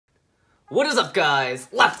What is up, guys?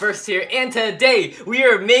 LeftBurst here, and today we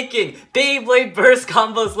are making Beyblade burst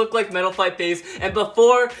combos look like Metal Fight Phase. And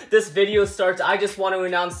before this video starts, I just want to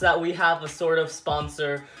announce that we have a sort of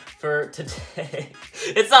sponsor for today.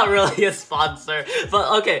 It's not really a sponsor,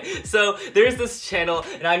 but okay, so there's this channel,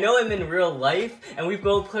 and I know him in real life, and we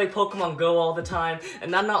go play Pokemon Go all the time,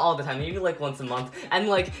 and not all the time, maybe like once a month, and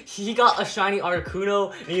like, he got a shiny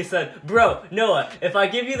Articuno, and he said, bro, Noah, if I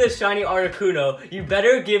give you this shiny Articuno, you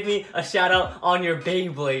better give me a shout out on your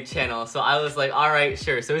Beyblade channel. So I was like, alright,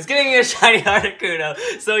 sure. So he's giving me a shiny Articuno.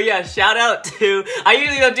 So yeah, shout out to, I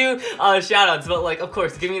usually don't do shout outs, but like, of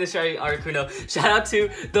course, give me the shiny Articuno. Shout out to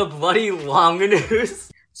the Bloody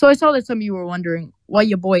Longinus. So I saw that some of you were wondering why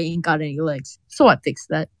your boy ain't got any legs. So I fixed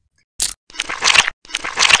that.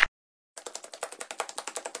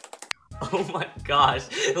 Oh my gosh.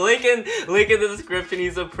 Link in the description.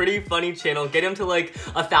 He's a pretty funny channel. Get him to like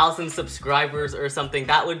 1,000 subscribers or something.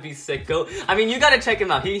 That would be sick. I mean, you gotta check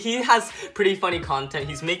him out. He has pretty funny content.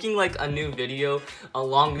 He's making like a new video, a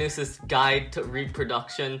Longinus's guide to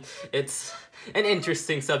reproduction. It's an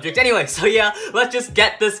interesting subject. Anyway, so yeah, let's just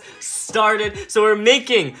get this started. So we're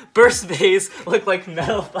making Burst Bays look like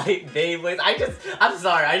Metal Fight Beyblades. I'm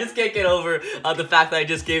sorry, I just can't get over the fact that I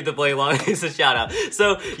just gave the Bloody Longinus a shout out.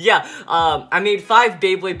 So yeah, I made 5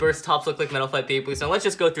 Beyblade Burst tops look like Metal Fight Beyblades. Now let's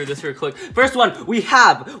just go through this real quick. First one, we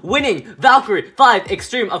have Winning Valkyrie 5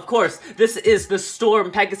 Extreme. Of course, this is the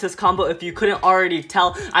Storm Pegasus combo if you couldn't already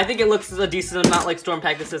tell. I think it looks a decent amount like Storm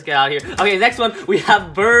Pegasus. Get out of here. Okay, next one, we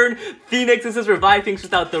have Burn Phoenix. This is Revive Phoenix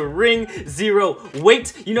without the ring, 0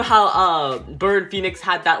 weight. You know how Burn Phoenix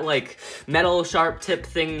had that like metal sharp tip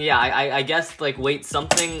thing? Yeah, I guess like weight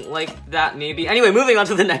something like that maybe. Anyway, moving on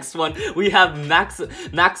to the next one, we have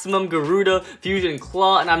Maximum Garuda Fusion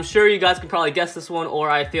Claw, and I'm sure you guys can probably guess this one, or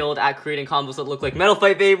I failed at creating combos that look like Metal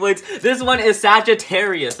Fight Beyblades. This one is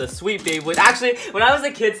Sagittarius, a sweet Beyblade. Actually, when I was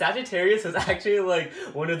a kid, Sagittarius was actually like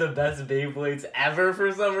one of the best Beyblades ever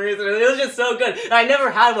for some reason. It was just so good. And I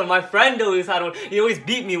never had one. My friend always had one. He always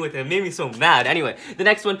beat me with it. It made me so mad. Anyway, the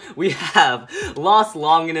next one, we have Lost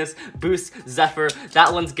Longinus Boost Zephyr.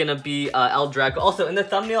 That one's gonna be El Draco. Also, in the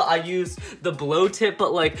thumbnail, I used the blow tip,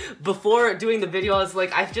 but like, before doing the video, I was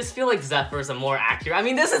like, I just feel like Zephyrs are more accurate. I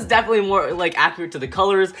mean, this is definitely more like accurate to the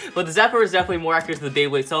colors, but the Zephyr is definitely more accurate to the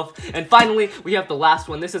Beyblade itself. And finally, we have the last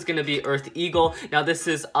one. This is gonna be Earth Eagle. Now, this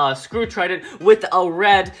is Screw Trident with a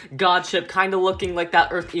red God ship, kind of looking like that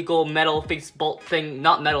Earth Eagle metal face bolt thing.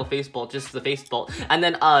 Not metal face bolt, just the face bolt. And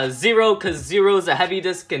then 0, because 0 is a heavy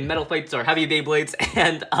disc and Metal Fights are heavy Beyblades.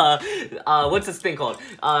 And what's this thing called?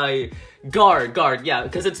 Guard, yeah,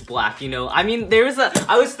 because it's black, you know. I mean,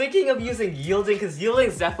 I was thinking of using Yielding, because Yielding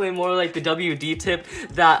is definitely more like the WD tip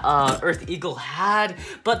that Earth Eagle had,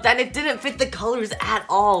 but then it didn't fit the colors at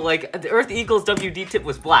all. Like, the Earth Eagle's WD tip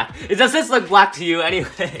was black. Does this look black to you?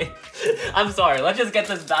 Anyway, I'm sorry, let's just get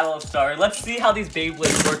this battle started. Let's see how these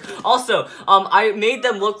Beyblades work. Also, I made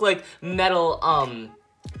them look like metal,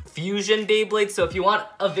 Fusion Beyblades, so if you want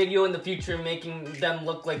a video in the future making them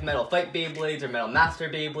look like Metal Fight Beyblades, or Metal Master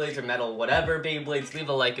Beyblades, or Metal whatever Beyblades, leave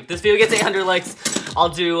a like. If this video gets 800 likes, I'll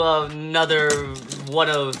do another one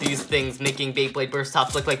of these things, making Beyblade Burst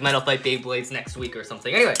Tops look like Metal Fight Beyblades next week or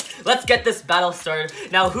something. Anyway, let's get this battle started.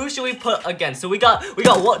 Now, who should we put against? So we got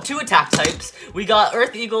 2 attack types. We got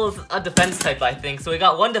Earth Eagle's a defense type, I think, so we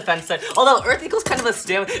got 1 defense type. Although, Earth Eagle's kind of a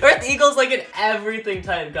stamina. Earth Eagle's like an everything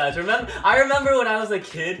type, guys. I remember when I was a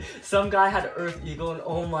kid, some guy had Earth Eagle, and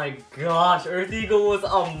oh my gosh, Earth Eagle was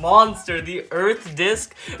a monster. The Earth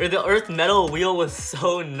disc, or the Earth metal wheel was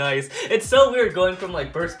so nice. It's so weird going from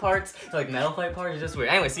like burst parts to like Metal Fight parts. It's just weird.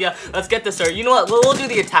 Anyway, so yeah, let's get this started. You know what? We'll do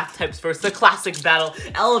the attack types first. The classic battle: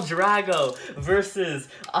 El Drago versus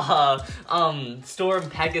Storm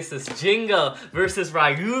Pegasus. Jinga versus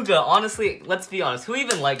Ryuga. Honestly, let's be honest. Who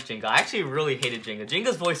even liked Jinga? I actually really hated Jinga.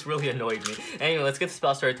 Jinga's voice really annoyed me. Anyway, let's get the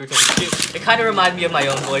spell started. 3, 2, 1, shoot. It kind of reminded me of my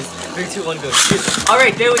own voice. 3, 2, 1, go. Shoot.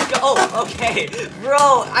 Alright, there we go. Oh, okay.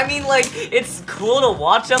 Bro, I mean, like, it's cool to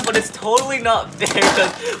watch them, but it's totally not fair,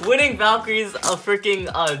 because Winning Valkyrie's a freaking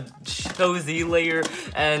Chozy layer,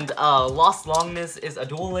 and Lost Longinus is a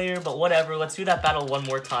dual layer, but whatever. Let's do that battle one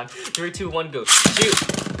more time. 3, 2, 1, go. Shoot.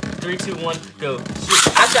 3, 2, 1, go. Shoot.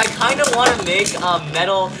 Actually, I kind of want to make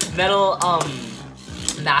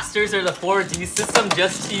Masters or the 4D system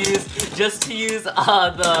just to use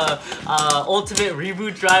the ultimate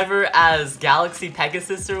reboot driver as Galaxy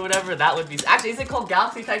Pegasus or whatever. That would be actually, is it called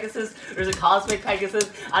Galaxy Pegasus or is it Cosmic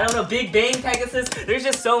Pegasus? I don't know. Big Bang Pegasus. There's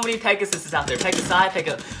just so many Pegasuses out there.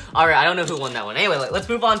 All right, I don't know who won that one. Anyway, let's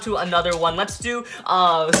move on to another one. Let's do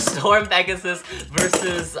Storm Pegasus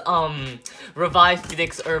versus Revive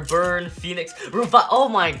Phoenix or Burn Phoenix. Oh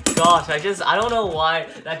my gosh, I don't know why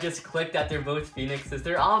that just clicked that they're both Phoenixes.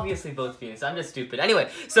 They're obviously both Phoenix. I'm just stupid. Anyway,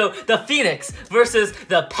 so the Phoenix versus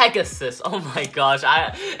the Pegasus. Oh my gosh,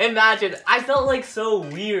 imagine. I felt like so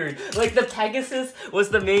weird. Like the Pegasus was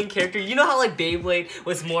the main character. You know how like Beyblade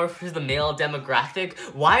was more for the male demographic?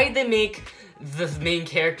 Why did they make the main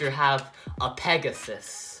character have a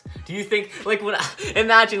Pegasus? Do you think, like,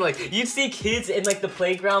 imagine, like, you'd see kids in, like, the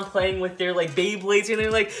playground playing with their, like, Beyblades, and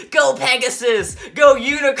they're like, go Pegasus! Go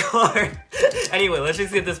Unicorn! Anyway, let's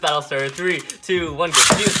just get this battle started. 3, 2, 1, go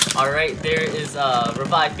shoot. Alright, there is,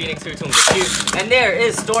 Revive Phoenix, 3, 2, 1, go shoot. And there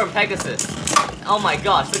is Storm Pegasus. Oh my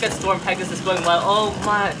gosh, look at Storm Pegasus going wild. Oh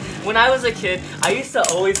my. When I was a kid, I used to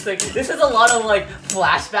always think, this is a lot of, like,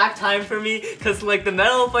 flashback time for me, because, like, the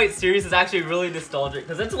Metal Fight series is actually really nostalgic,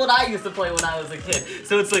 because that's what I used to play when I was a kid.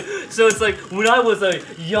 So it's like, when I was a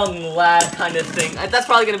young lad kind of thing. That's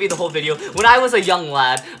probably going to be the whole video. When I was a young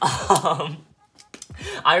lad,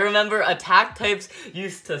 I remember attack types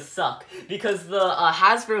used to suck because the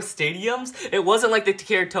Hasbro stadiums, it wasn't like the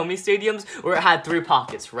Kiritomi stadiums where it had 3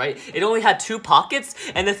 pockets, right? It only had 2 pockets,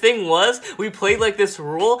 and the thing was, we played like this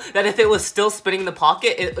rule that if it was still spinning the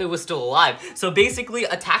pocket, it was still alive. So basically,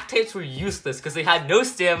 attack types were useless because they had no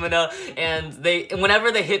stamina, and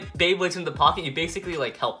whenever they hit Beyblades in the pocket, you basically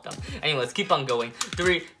like help them. Anyway, let's keep on going.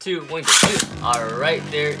 3, 2, 1, go shoot. Alright,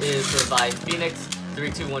 there is Revive Phoenix. 3,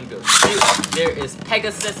 2, 1, go shoot. There is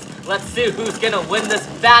Pegasus. Let's see who's gonna win this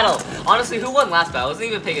battle. Honestly, who won last battle? I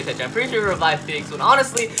wasn't even paying attention. I'm pretty sure Revive Phoenix won.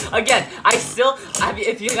 Honestly, again,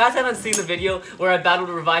 if you guys haven't seen the video where I battled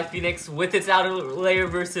Revive Phoenix with its outer layer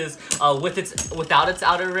versus without its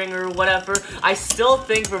outer ring or whatever, I still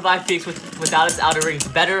think Revive Phoenix without its outer ring is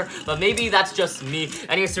better, but maybe that's just me.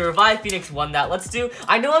 Anyway, so Revive Phoenix won that.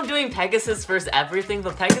 I know I'm doing Pegasus versus everything,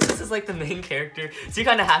 but Pegasus is like the main character, so you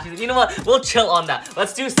kind of have to. You know what? We'll chill on that.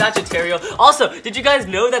 Let's do Sagittario. Also, did you guys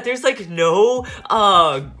know that there's like no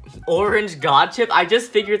orange god chip? I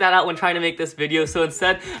just figured that out when trying to make this video, so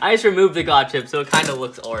instead I just removed the god chip so it kind of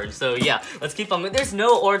looks orange. So yeah, let's keep on. There's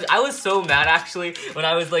no orange. I was so mad actually when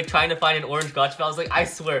I was like trying to find an orange god chip. I was like, I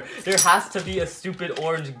swear there has to be a stupid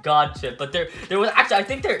orange god chip, but there was actually, I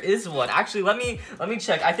think there is one. Actually, let me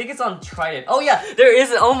check. I think it's on Trident. Oh yeah, there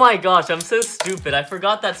is. Oh my gosh, I'm so stupid. I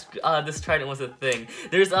forgot that this Trident was a thing.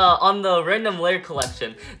 There's on the random layer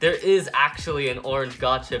collection, there is actually an orange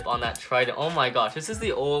god chip on that Trident. Oh my gosh, this is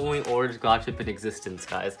the only orange god chip in existence,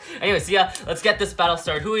 guys. Anyways, yeah, let's get this battle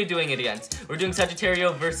started. Who are we doing it against? We're doing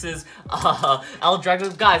Sagittario versus El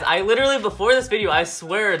Drago. Guys, I literally, before this video, I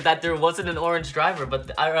swear that there wasn't an orange driver,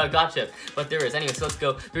 but god chip, but there is. Anyway, so let's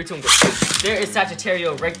go. 3, 2, 1, go. There is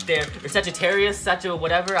Sagittario right there, or Sagittarius,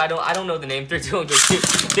 whatever. I don't know the name. 3, 2, 1, go.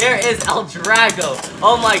 There is El Drago.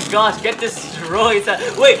 Oh my gosh, get destroyed.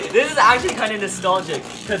 Wait, this is actually kind of nostalgic,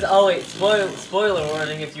 because oh wait, spoiler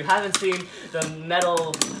warning, if you haven't seen the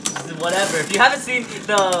Metal whatever, if you haven't seen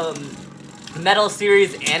the Metal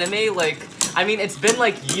series anime, like, I mean, it's been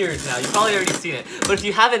like years now, you've probably already seen it, but if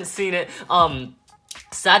you haven't seen it,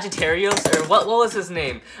 Sagittarius, or what was his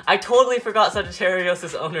name? I totally forgot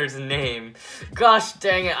Sagittarius' owner's name. Gosh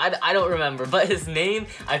dang it, I don't remember. But his name,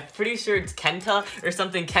 I'm pretty sure it's Kenta or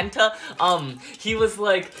something. Kenta,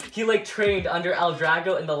 he trained under El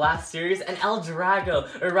Drago in the last series, and El Drago,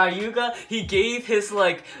 or Ryuga, he gave his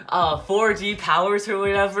 4D powers or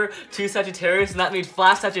whatever to Sagittarius, and that made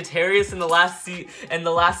Flash Sagittarius in the last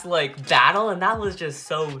battle, and that was just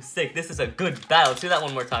so sick. This is a good battle. Let's do that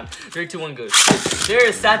one more time. 3, 2, 1, go. There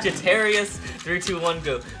is Sagittarius. 3, 2, 1,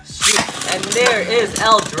 go. Shoot. And there is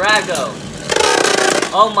El Drago.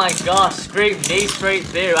 Oh my gosh, Scrape Nace right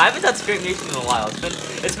there. I haven't touched Scrape Nace in a while.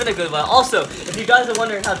 It's been a good while. Also, if you guys are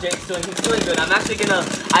wondering how Jake's doing, he's doing good. I'm actually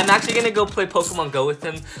gonna go play Pokemon Go with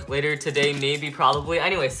him later today, maybe, probably.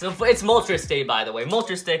 Anyway, so it's Moltres Day, by the way.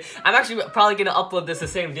 Moltres Day. I'm actually probably gonna upload this the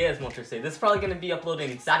same day as Moltres Day. This is probably gonna be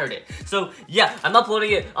uploading Saturday. So yeah, I'm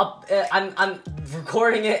uploading it up. I'm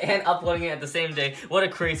recording it and uploading it at the same day. What a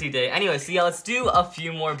crazy day. Anyway, so yeah, let's do a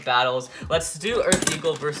few more battles. Let's do Earth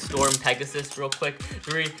Eagle versus Storm Pegasus real quick.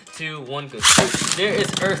 3, 2, 1, go shoot. There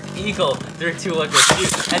is Earth Eagle. 3, 2, 1, go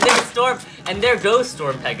shoot. And there goes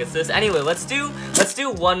Storm Pegasus. Anyway, let's do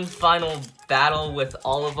one final battle with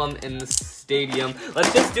all of them in the stadium.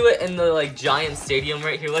 Let's just do it in the like giant stadium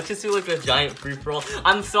right here. Let's just do like a giant free-for-all.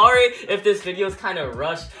 I'm sorry if this video is kind of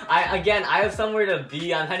rushed. I have somewhere to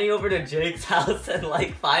be. I'm heading over to Jake's house in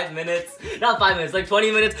like 5 minutes. Not 5 minutes, like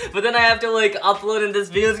 20 minutes. But then I have to like upload in this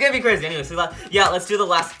video. It's gonna be crazy. Anyway, so yeah, let's do the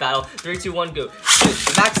last battle. 3, 2, 1, go.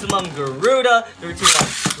 Maximum Garuda. 3, 2,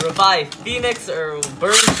 1. Revive Phoenix or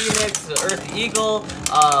Burn Phoenix, Earth Eagle,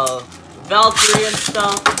 Valkyrie and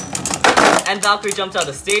stuff. And Valkyrie jumps out of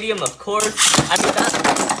the stadium, of course. I mean, that's...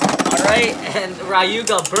 Alright, and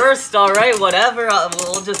Ryuga Burst, alright, whatever.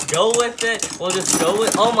 We'll just go with it.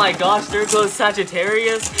 Oh my gosh, there goes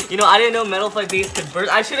Sagittarius. You know, I didn't know Metal Fight Base could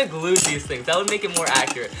burst. I should have glued these things. That would make it more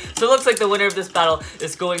accurate. So it looks like the winner of this battle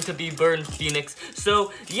is going to be Burn Phoenix.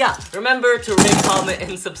 So, yeah, remember to rate, comment,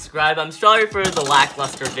 and subscribe. I'm sorry for the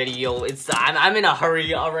lackluster video. I'm in a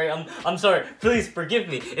hurry, alright? I'm sorry. Please forgive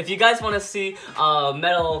me. If you guys want to see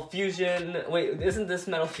Metal Fusion... Wait, isn't this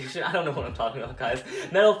Metal Fusion? I don't know what I'm talking about, guys.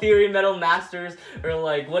 Metal Fury, Metal Masters, or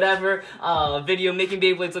like whatever video making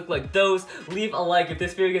Beyblades look like those, leave a like. If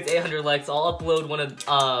this video gets 800 likes, I'll upload one of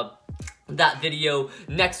that video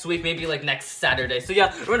next week, maybe like next Saturday. So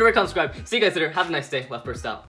yeah, remember to rate, comment, subscribe. See you guys later. Have a nice day. LeftBurst out.